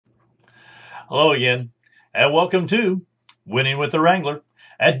Hello again, and welcome to Winning with the Wrangler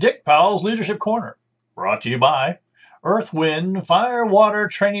at Dick Powell's Leadership Corner, brought to you by Earth, Wind, Fire, Water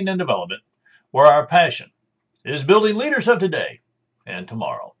Training and Development, where our passion is building leaders of today and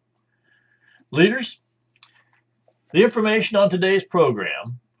tomorrow. Leaders, the information on today's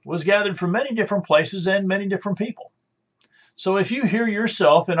program was gathered from many different places and many different people. So if you hear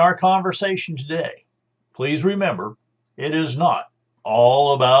yourself in our conversation today, please remember it is not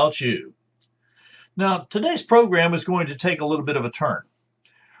all about you. Now, today's program is going to take a little bit of a turn.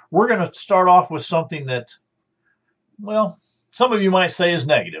 We're going to start off with something that, well, some of you might say is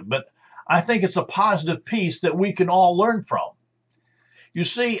negative, but I think it's a positive piece that we can all learn from. You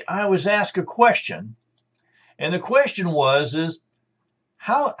see, I was asked a question, and the question was,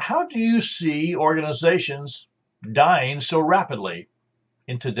 how do you see organizations dying so rapidly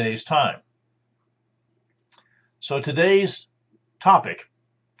in today's time? So today's topic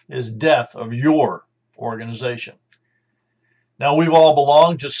is death of your organization. Now, we've all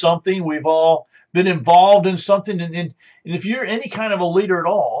belonged to something. We've all been involved in something. And if you're any kind of a leader at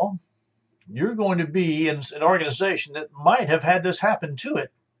all, you're going to be in an organization that might have had this happen to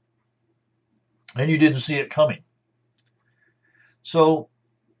it, and you didn't see it coming. So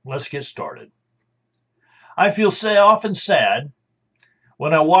let's get started. I feel often sad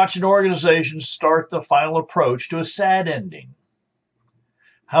when I watch an organization start the final approach to a sad ending.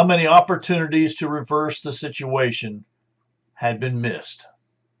 How many opportunities to reverse the situation had been missed?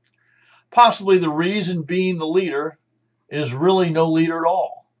 Possibly the reason being the leader is really no leader at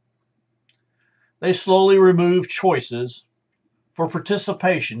all. They slowly remove choices for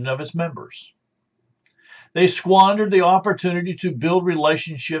participation of its members. They squandered the opportunity to build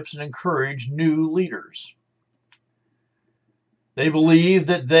relationships and encourage new leaders. They believe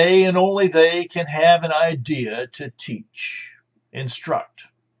that they and only they can have an idea to teach, instruct,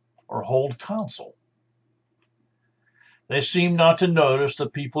 or hold counsel. They seem not to notice the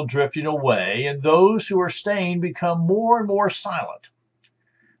people drifting away, and those who are staying become more and more silent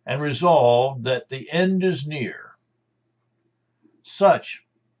and resolve that the end is near. Such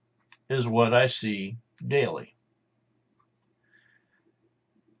is what I see daily.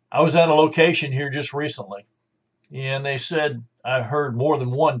 I was at a location here just recently, and they said, I heard more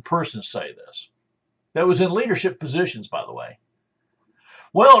than one person say this. That was in leadership positions, by the way.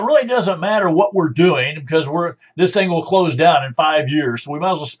 Well, it really doesn't matter what we're doing because this thing will close down in 5 years. So we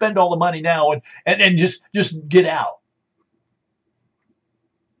might as well spend all the money now and just get out.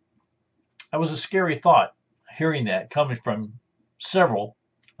 That was a scary thought, hearing that coming from several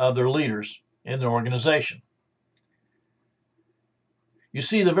of their leaders in their organization. You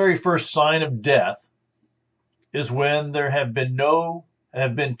see, the very first sign of death is when there have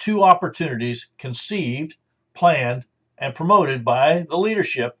been two opportunities conceived, planned, and promoted by the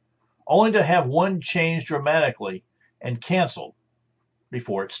leadership, only to have one changed dramatically and canceled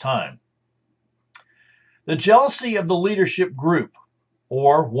before its time. The jealousy of the leadership group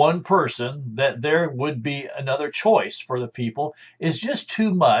or one person that there would be another choice for the people is just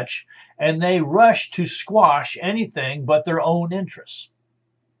too much, and they rush to squash anything but their own interests.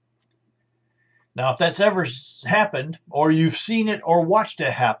 Now, if that's ever happened, or you've seen it or watched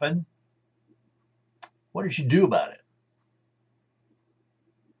it happen, what did you do about it?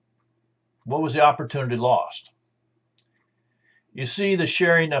 What was the opportunity lost? You see, the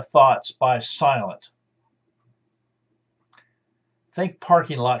sharing of thoughts by silent. Think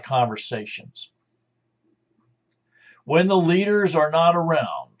parking lot conversations. When the leaders are not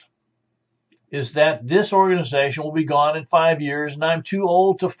around, is that this organization will be gone in 5 years and I'm too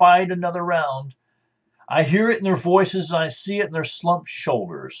old to fight another round. I hear it in their voices and I see it in their slumped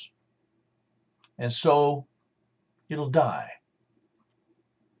shoulders. And so it'll die.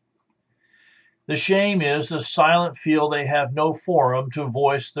 The shame is the silent feel they have no forum to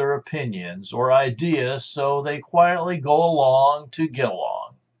voice their opinions or ideas, so they quietly go along to get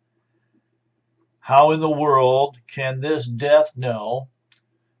along. How in the world can this death knell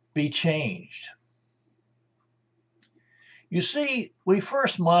be changed? You see, we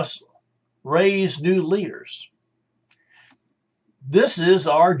first must raise new leaders. This is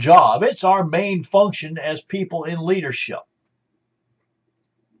our job. It's our main function as people in leadership.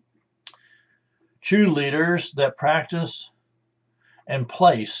 True leaders that practice and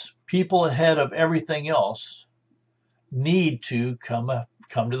place people ahead of everything else need to come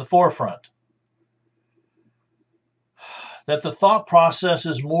to the forefront. That the thought process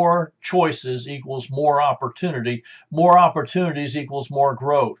is more choices equals more opportunity. More opportunities equals more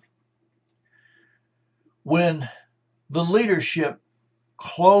growth. When the leadership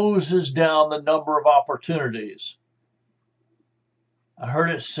closes down the number of opportunities, I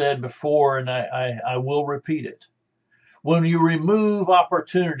heard it said before, and I will repeat it. When you remove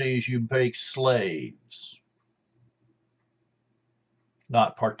opportunities, you make slaves,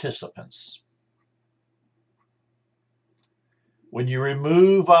 not participants. When you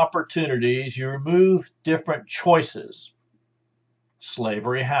remove opportunities, you remove different choices.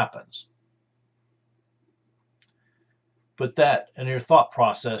 Slavery happens. Put that in your thought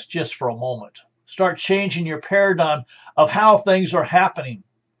process just for a moment. Start changing your paradigm of how things are happening.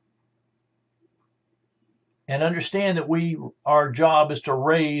 And understand that our job is to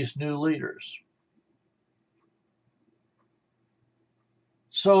raise new leaders.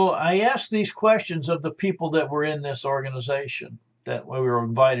 So I asked these questions of the people that were in this organization that we were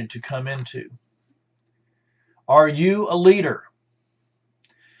invited to come into. Are you a leader?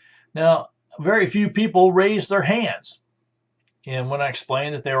 Now, very few people raised their hands. And when I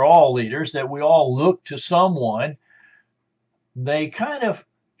explained that they're all leaders, that we all look to someone, they kind of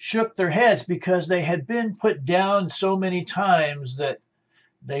shook their heads because they had been put down so many times that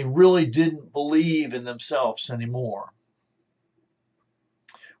they really didn't believe in themselves anymore.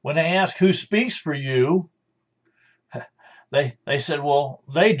 When I asked who speaks for you, they said, well,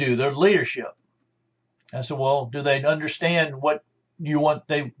 they do, their leadership. I said, well, do they understand what you want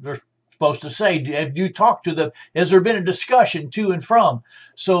they're supposed to say? Have you talked to them? Has there been a discussion to and from?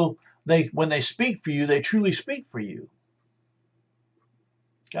 So when they speak for you, they truly speak for you.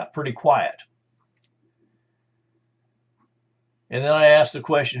 Got pretty quiet. And then I asked the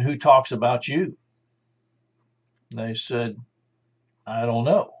question, who talks about you? And they said, I don't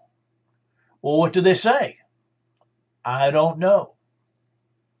know. Well, what do they say? I don't know.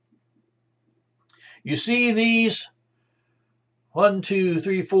 You see, these 4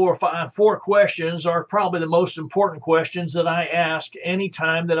 questions are probably the most important questions that I ask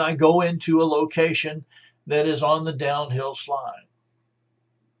anytime that I go into a location that is on the downhill slide.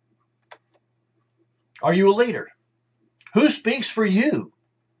 Are you a leader? Who speaks for you?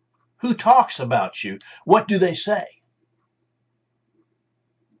 Who talks about you? What do they say?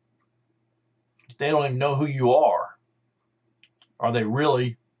 They don't even know who you are. Are they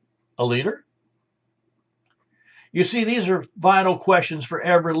really a leader? You see, these are vital questions for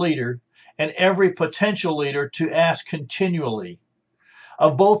every leader and every potential leader to ask continually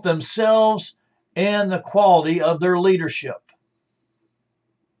of both themselves and the quality of their leadership.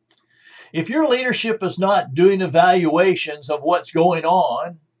 If your leadership is not doing evaluations of what's going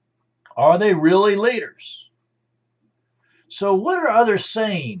on, are they really leaders? So what are others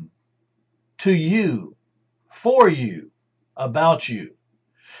saying to you, for you, about you?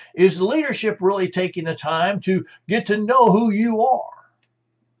 Is the leadership really taking the time to get to know who you are?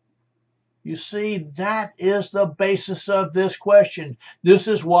 You see, that is the basis of this question. This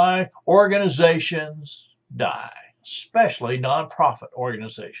is why organizations die, especially nonprofit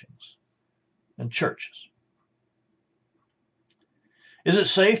organizations and churches. Is it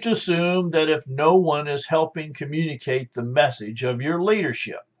safe to assume that if no one is helping communicate the message of your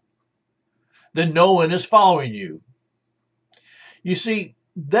leadership, then no one is following you? You see,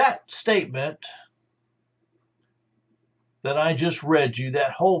 that statement that I just read you,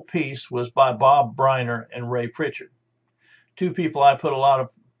 that whole piece was by Bob Briner and Ray Pritchard, two people I put a lot of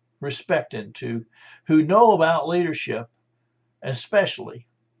respect into who know about leadership, especially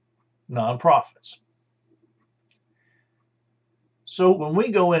nonprofits. So when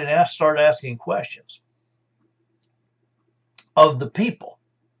we go in and start asking questions of the people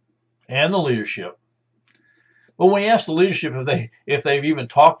and the leadership, when we ask the leadership if they've even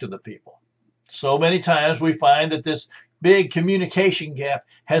talked to the people, so many times we find that this big communication gap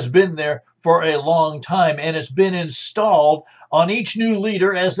has been there for a long time, and it's been installed on each new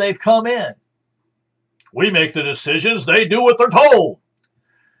leader as they've come in. We make the decisions, they do what they're told.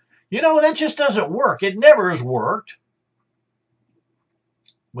 You know, that just doesn't work. It never has worked.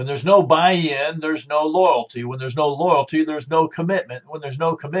 When there's no buy-in, there's no loyalty. When there's no loyalty, there's no commitment. When there's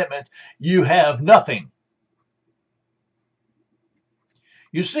no commitment, you have nothing.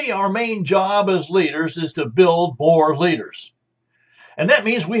 You see, our main job as leaders is to build more leaders. And that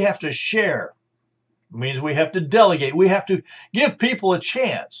means we have to share. It means we have to delegate. We have to give people a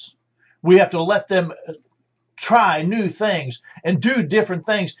chance. We have to let them try new things and do different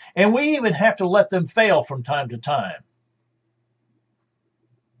things. And we even have to let them fail from time to time.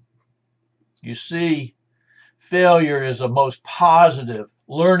 You see, failure is a most positive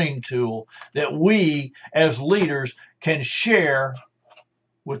learning tool that we as leaders can share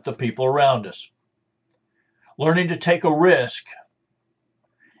with the people around us. Learning to take a risk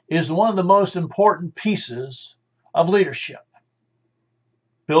is one of the most important pieces of leadership.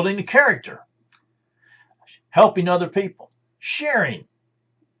 Building the character, helping other people, sharing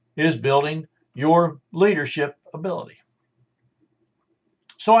is building your leadership ability.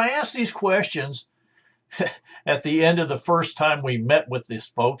 So I asked these questions at the end of the first time we met with these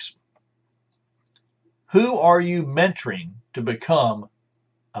folks. Who are you mentoring to become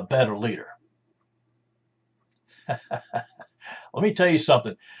a better leader? Let me tell you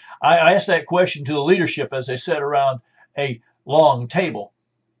something. I asked that question to the leadership as they sat around a long table,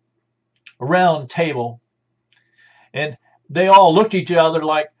 a round table, and they all looked at each other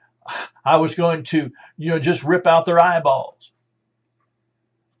like I was going to, just rip out their eyeballs.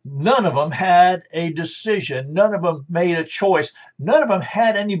 None of them had a decision. None of them made a choice. None of them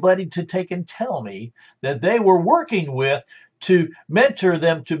had anybody to take and tell me that they were working with to mentor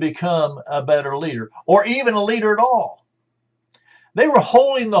them to become a better leader, or even a leader at all. They were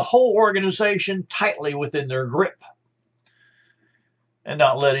holding the whole organization tightly within their grip and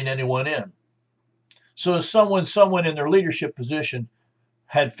not letting anyone in. So if someone in their leadership position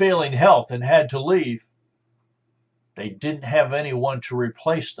had failing health and had to leave, they didn't have anyone to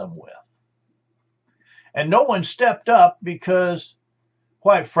replace them with. And no one stepped up because,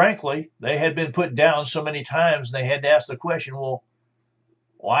 quite frankly, they had been put down so many times and they had to ask the question, well,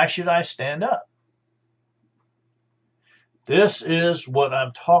 why should I stand up? This is what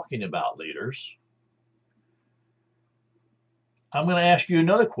I'm talking about, leaders. I'm going to ask you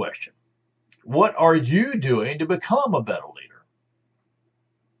another question. What are you doing to become a better leader?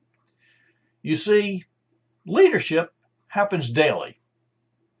 You see, leadership happens daily,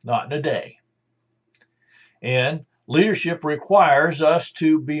 not in a day. And leadership requires us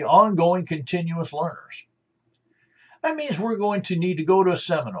to be ongoing, continuous learners. That means we're going to need to go to a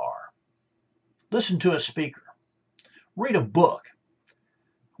seminar, listen to a speaker, read a book,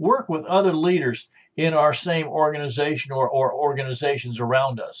 work with other leaders in our same organization or organizations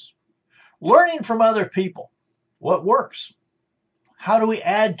around us, learning from other people what works. How do we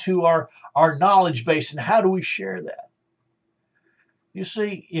add to our knowledge base, and how do we share that? You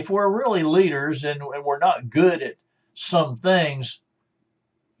see, if we're really leaders and we're not good at some things,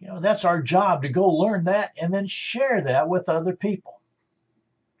 that's our job, to go learn that and then share that with other people.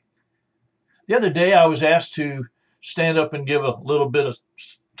 The other day I was asked to stand up and give a little bit of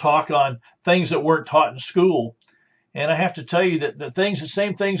talk on things that weren't taught in school. And I have to tell you that the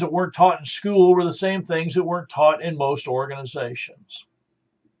same things that weren't taught in school were the same things that weren't taught in most organizations.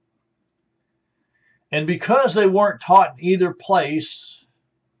 And because they weren't taught in either place,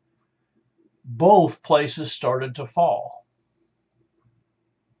 both places started to fall.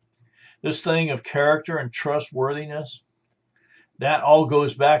 This thing of character and trustworthiness, that all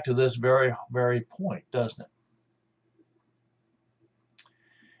goes back to this very, very point, doesn't it?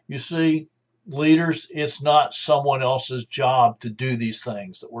 You see, leaders, it's not someone else's job to do these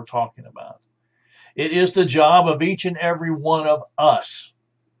things that we're talking about. It is the job of each and every one of us.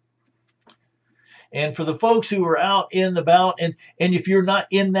 And for the folks who are out in the about, and if you're not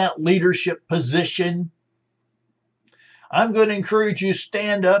in that leadership position, I'm going to encourage you,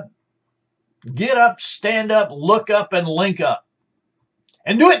 stand up, get up, stand up, look up, and link up.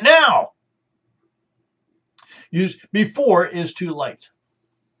 And do it now, before it is too late.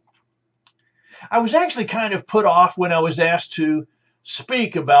 I was actually kind of put off when I was asked to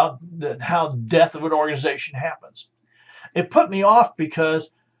speak about how the death of an organization happens. It put me off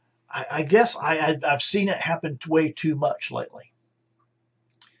because I guess I've seen it happen way too much lately.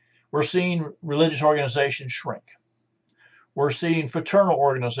 We're seeing religious organizations shrink. We're seeing fraternal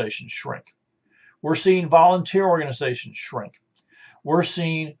organizations shrink. We're seeing volunteer organizations shrink. We're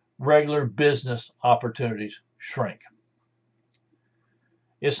seeing regular business opportunities shrink.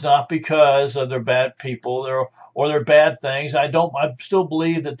 It's not because of their bad people or their bad things. I still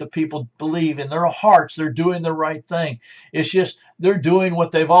believe that the people believe in their hearts they're doing the right thing. It's just they're doing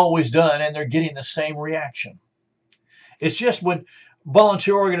what they've always done and they're getting the same reaction. It's just when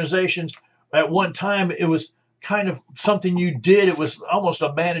volunteer organizations, at one time, it was kind of something you did. It was almost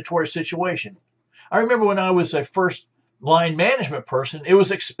a mandatory situation. I remember when I was a first line management person, it was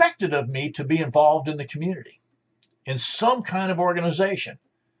expected of me to be involved in the community in some kind of organization.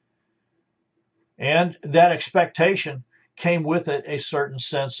 And that expectation came with it a certain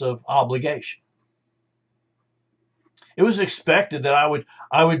sense of obligation. It was expected that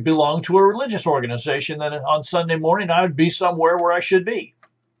I would belong to a religious organization, that on Sunday morning I would be somewhere where I should be.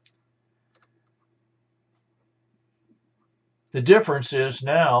 The difference is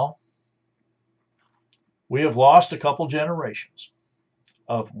now we have lost a couple generations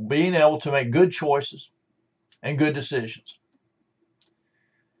of being able to make good choices and good decisions.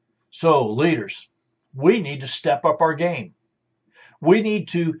 So, leaders, we need to step up our game. We need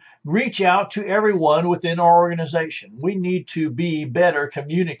to reach out to everyone within our organization. We need to be better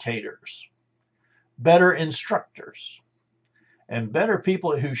communicators, better instructors, and better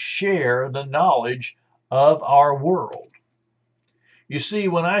people who share the knowledge of our world. You see,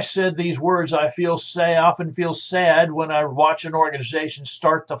 when I said these words, I often feel sad when I watch an organization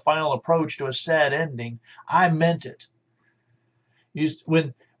start the final approach to a sad ending. I meant it.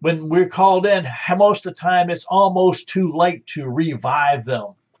 When we're called in, most of the time it's almost too late to revive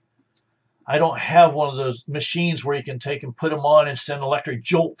them. I don't have one of those machines where you can take and put them on and send an electric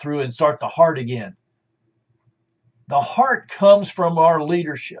jolt through and start the heart again. The heart comes from our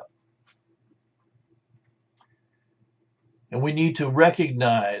leadership. And we need to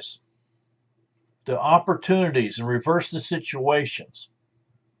recognize the opportunities and reverse the situations.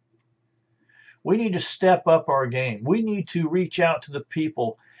 We need to step up our game. We need to reach out to the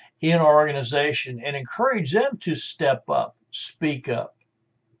people in our organization and encourage them to step up, speak up.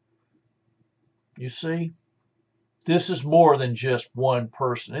 You see, this is more than just one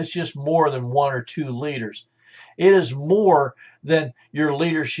person. It's just more than one or two leaders. It is more than your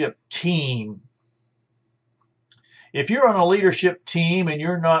leadership team. If you're on a leadership team and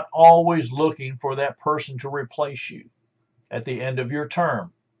you're not always looking for that person to replace you at the end of your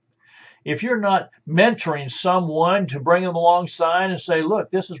term, if you're not mentoring someone to bring them alongside and say, look,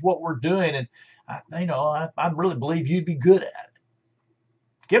 this is what we're doing, and I really believe you'd be good at it.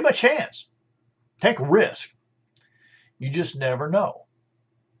 Give them a chance. Take a risk. You just never know.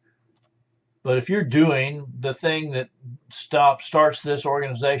 But if you're doing the thing that starts this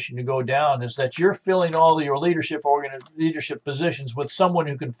organization to go down, is that you're filling all your leadership positions with someone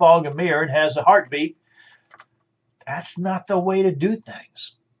who can fog a mirror and has a heartbeat, that's not the way to do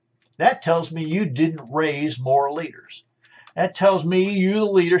things. That tells me you didn't raise more leaders. That tells me you, the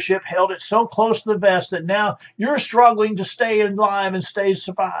leadership, held it so close to the vest that now you're struggling to stay alive and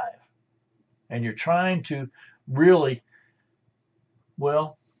survive. And you're trying to really,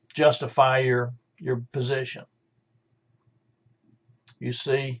 justify your position. You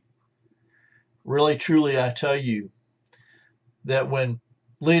see, really, truly, I tell you that when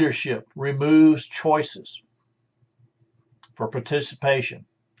leadership removes choices for participation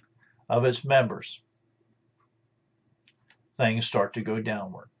of its members, things start to go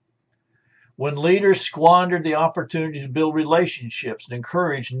downward. When leaders squander the opportunity to build relationships and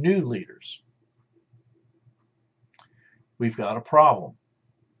encourage new leaders, we've got a problem.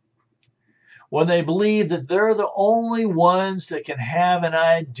 When they believe that they're the only ones that can have an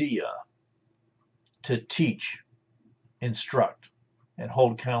idea to teach, instruct, and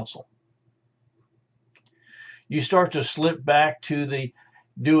hold counsel, you start to slip back to the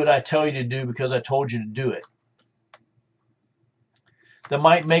do what I tell you to do because I told you to do it. The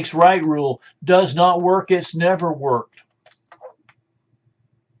might makes right rule does not work. It's never worked.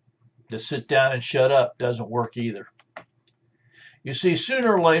 The sit down and shut up doesn't work either. You see,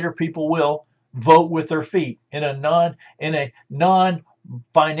 sooner or later, people will vote with their feet. In a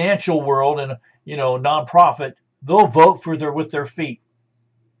non-financial world, in a nonprofit, they'll vote with their feet.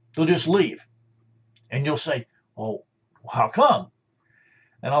 They'll just leave, and you'll say, "Well, how come?"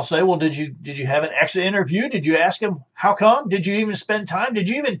 And I'll say, "Well, did you have an exit interview? Did you ask them how come? Did you even spend time? Did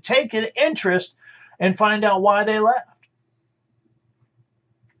you even take an interest and find out why they left?"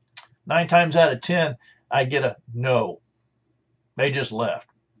 9 times out of 10, I get a no. They just left.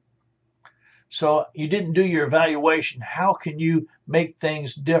 So you didn't do your evaluation. How can you make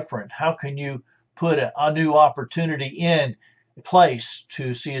things different? How can you put a new opportunity in place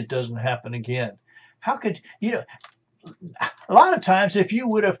to see it doesn't happen again? How could, a lot of times if you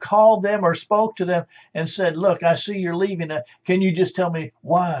would have called them or spoke to them and said, "Look, I see you're leaving. Can you just tell me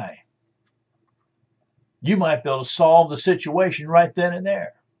why?" You might be able to solve the situation right then and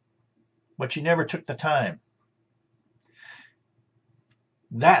there. But you never took the time.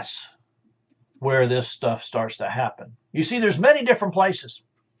 That's where this stuff starts to happen. You see, there's many different places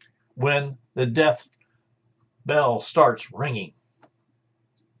when the death bell starts ringing.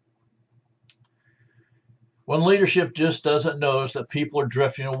 When leadership just doesn't notice that people are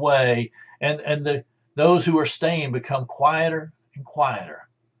drifting away, and those who are staying become quieter and quieter.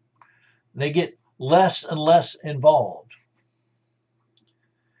 They get less and less involved.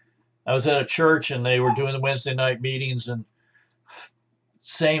 I was at a church and they were doing the Wednesday night meetings, and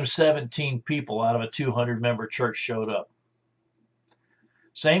same 17 people out of a 200-member church showed up.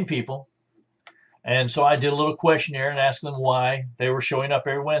 Same people. And so I did a little questionnaire and asked them why they were showing up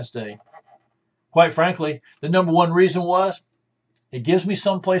every Wednesday. Quite frankly, the number one reason was, it gives me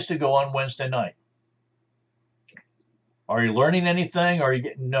some place to go on Wednesday night. Are you learning anything?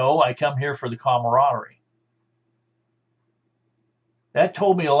 No, I come here for the camaraderie. That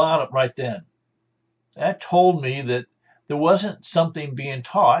told me a lot right then. That told me that there wasn't something being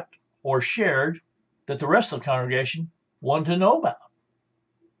taught or shared that the rest of the congregation wanted to know about.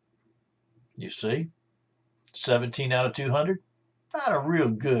 You see, 17 out of 200, not a real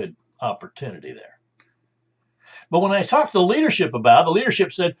good opportunity there. But when I talked to the leadership about it, the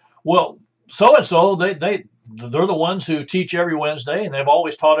leadership said, well, so-and-so, they're the ones who teach every Wednesday, and they've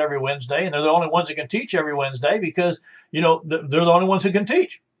always taught every Wednesday, and they're the only ones that can teach every Wednesday because, they're the only ones who can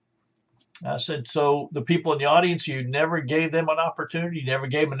teach. I said, so the people in the audience, you never gave them an opportunity, you never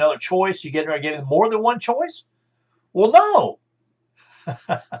gave them another choice, you gave them more than one choice? Well, no.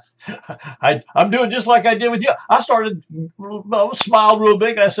 I'm doing just like I did with you. I smiled real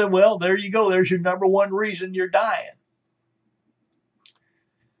big. I said, well, there you go. There's your number one reason you're dying.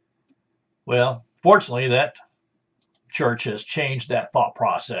 Well, fortunately, that church has changed that thought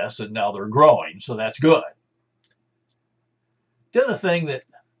process, and now they're growing, so that's good. The other thing that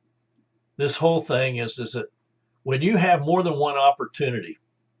this whole thing is that when you have more than one opportunity,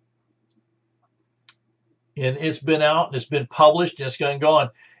 and it's been out and it's been published and it's going to go on,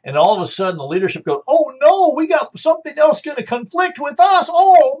 and all of a sudden the leadership goes, oh no, we got something else going to conflict with us.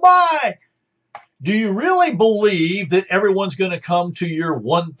 Oh my. Do you really believe that everyone's going to come to your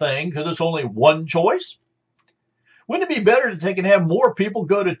one thing because it's only one choice? Wouldn't it be better to take and have more people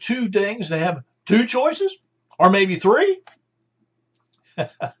go to two things and have two choices? Or maybe three?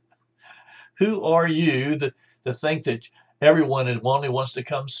 Who are you to think that everyone only wants to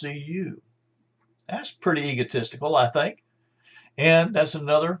come see you? That's pretty egotistical, I think. And that's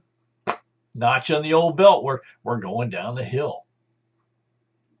another notch on the old belt where we're going down the hill.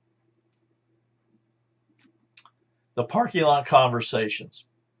 The parking lot conversations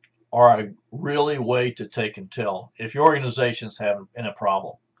are a really way to take and tell if your organization's having a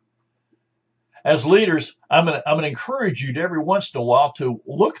problem. As leaders, I'm going to encourage you to every once in a while to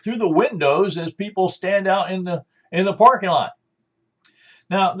look through the windows as people stand out in the parking lot.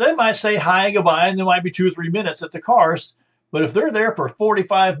 Now, they might say hi and goodbye, and there might be 2 or 3 minutes at the cars, but if they're there for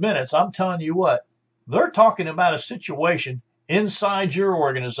 45 minutes, I'm telling you what, they're talking about a situation inside your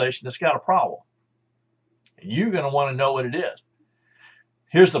organization that's got a problem. And you're going to want to know what it is.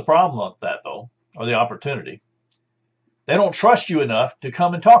 Here's the problem with that, though, or the opportunity. They don't trust you enough to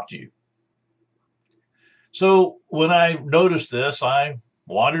come and talk to you. So when I noticed this, I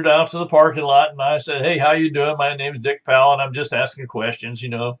wandered out to the parking lot and I said, hey, how you doing? My name is Dick Powell, and I'm just asking questions,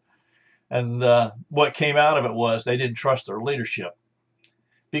 And what came out of it was they didn't trust their leadership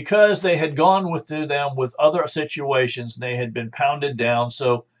because they had gone through them with other situations and they had been pounded down.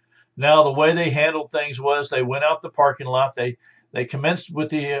 So now the way they handled things was they went out the parking lot, they commenced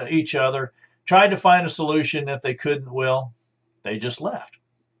with each other, tried to find a solution. If they couldn't, well, they just left.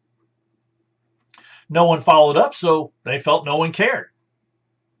 No one followed up, so they felt no one cared.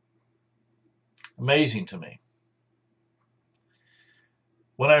 Amazing to me.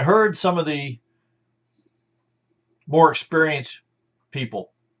 When I heard some of the more experienced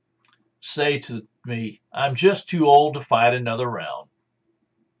people say to me, I'm just too old to fight another round.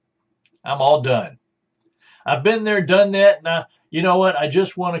 I'm all done. I've been there, done that, and you know what? I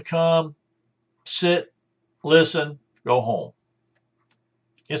just want to come, sit, listen, go home.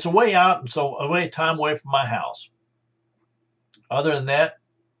 It's a way out, and so time away from my house. Other than that,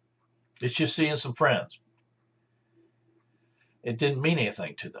 it's just seeing some friends. It didn't mean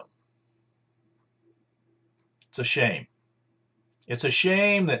anything to them. It's a shame. It's a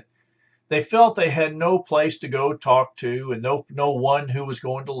shame that they felt they had no place to go talk to and no one who was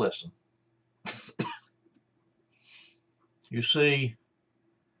going to listen. You see,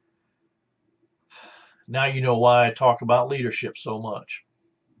 now you know why I talk about leadership so much.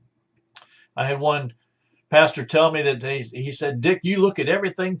 I had one pastor tell me that he said, Dick, you look at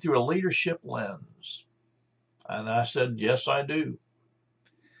everything through a leadership lens. And I said, yes, I do.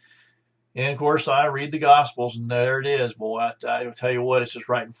 And of course, I read the Gospels, and there it is. Boy, I tell you what, it's just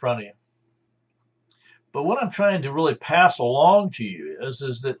right in front of you. But what I'm trying to really pass along to you is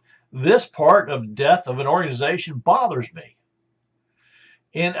that this part of death of an organization bothers me.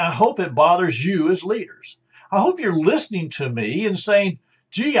 And I hope it bothers you as leaders. I hope you're listening to me and saying,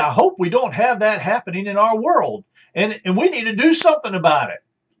 gee, I hope we don't have that happening in our world. And we need to do something about it.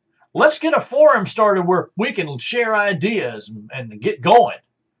 Let's get a forum started where we can share ideas and get going.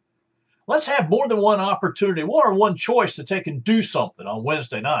 Let's have more than one opportunity, more than one choice to take and do something on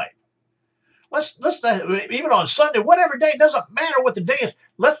Wednesday night. Let's even on Sunday, whatever day, it doesn't matter what the day is.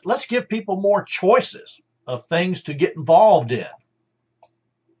 Let's give people more choices of things to get involved in.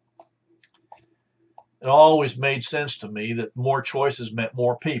 It always made sense to me that more choices meant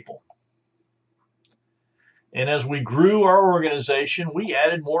more people. And as we grew our organization, we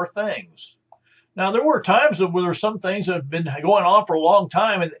added more things. Now, there were times where there were some things that have been going on for a long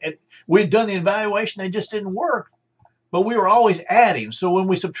time, and we'd done the evaluation, they just didn't work. But we were always adding. So when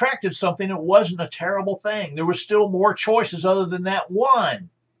we subtracted something, it wasn't a terrible thing. There was still more choices other than that one.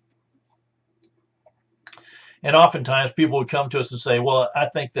 And oftentimes people would come to us and say, well, I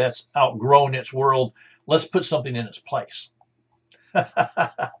think that's outgrown its world. Let's put something in its place.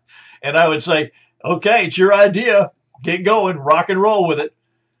 And I would say, okay, it's your idea. Get going, rock and roll with it.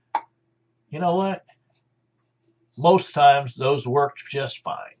 You know what? Most times those worked just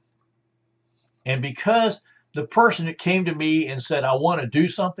fine. And because the person that came to me and said, I want to do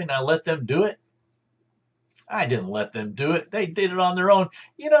something, I let them do it. I didn't let them do it. They did it on their own.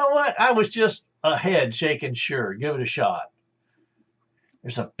 You know what? I was just a head shaking, sure, give it a shot.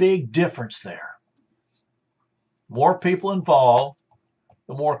 There's a big difference there. More people involved,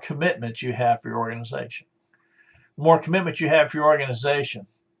 the more commitment you have for your organization. The more commitment you have for your organization,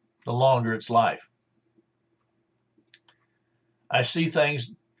 the longer its life. I see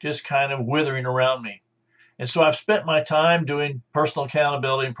things just kind of withering around me. And so I've spent my time doing personal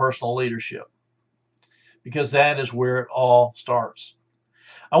accountability and personal leadership, because that is where it all starts.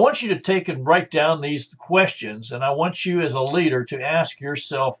 I want you to take and write down these questions, and I want you as a leader to ask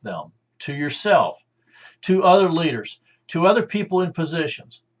yourself them, to yourself, to other leaders, to other people in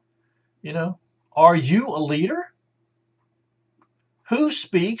positions. You know, are you a leader? Who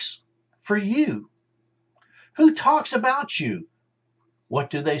speaks for you? Who talks about you? What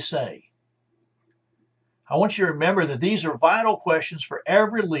do they say? I want you to remember that these are vital questions for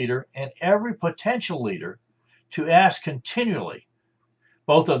every leader and every potential leader to ask continually,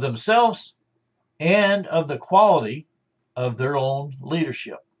 both of themselves and of the quality of their own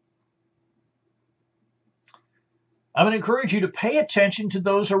leadership. I'm going to encourage you to pay attention to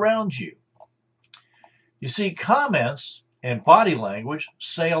those around you. You see, comments and body language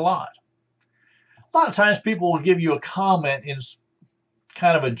say a lot. A lot of times people will give you a comment in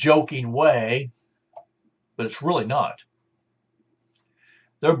kind of a joking way, but it's really not.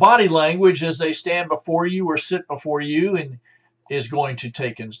 Their body language as they stand before you or sit before you and is going to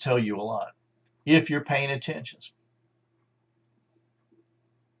take and tell you a lot if you're paying attention.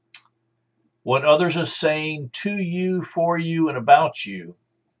 What others are saying to you, for you, and about you,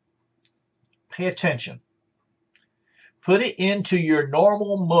 pay attention. Put it into your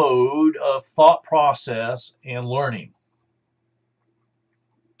normal mode of thought process and learning.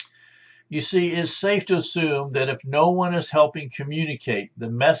 You see, it's safe to assume that if no one is helping communicate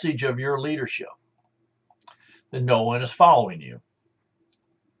the message of your leadership, then no one is following you.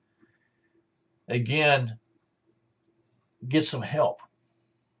 Again, get some help.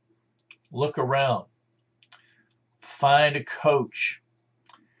 Look around. Find a coach,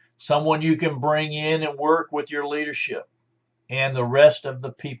 someone you can bring in and work with your leadership and the rest of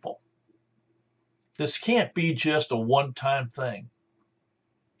the people. This can't be just a one-time thing.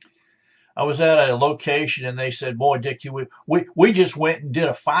 I was at a location and they said, boy, Dick, we just went and did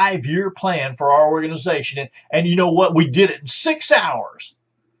a 5-year plan for our organization. And you know what? We did it in 6 hours.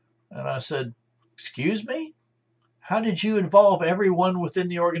 And I said, excuse me? How did you involve everyone within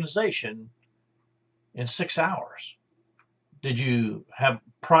the organization in 6 hours? Did you have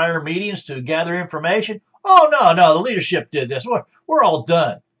prior meetings to gather information? Oh, no, the leadership did this. We're all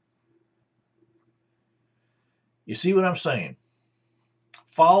done. You see what I'm saying?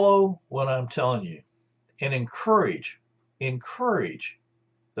 Follow what I'm telling you and encourage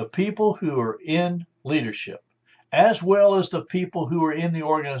the people who are in leadership as well as the people who are in the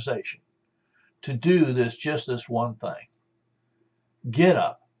organization to do just this one thing. Get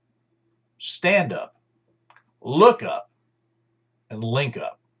up, stand up, look up, and link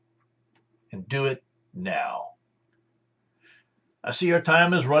up, and do it now. I see our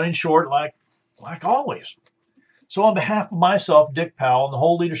time is running short like always. So on behalf of myself, Dick Powell, and the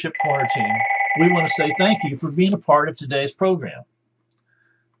whole Leadership Corner team, we want to say thank you for being a part of today's program.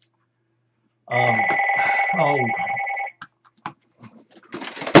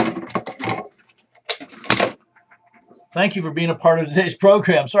 Thank you for being a part of today's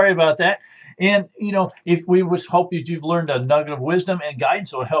program. Sorry about that. And, you know, if we hope that you've learned a nugget of wisdom and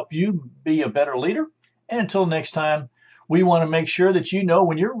guidance that will help you be a better leader. And until next time, we want to make sure that you know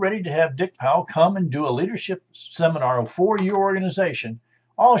when you're ready to have Dick Powell come and do a leadership seminar for your organization,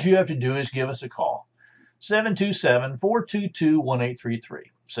 all you have to do is give us a call. 727-422-1833.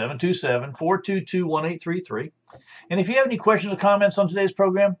 727-422-1833. And if you have any questions or comments on today's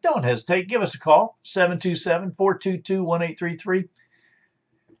program, don't hesitate. Give us a call. 727-422-1833.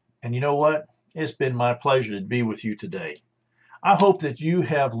 And you know what? It's been my pleasure to be with you today. I hope that you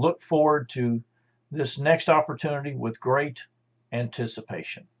have looked forward to this next opportunity with great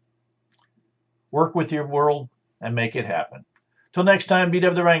anticipation. Work with your world and make it happen. Till next time,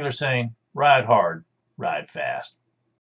 BW the Wrangler saying, ride hard, ride fast.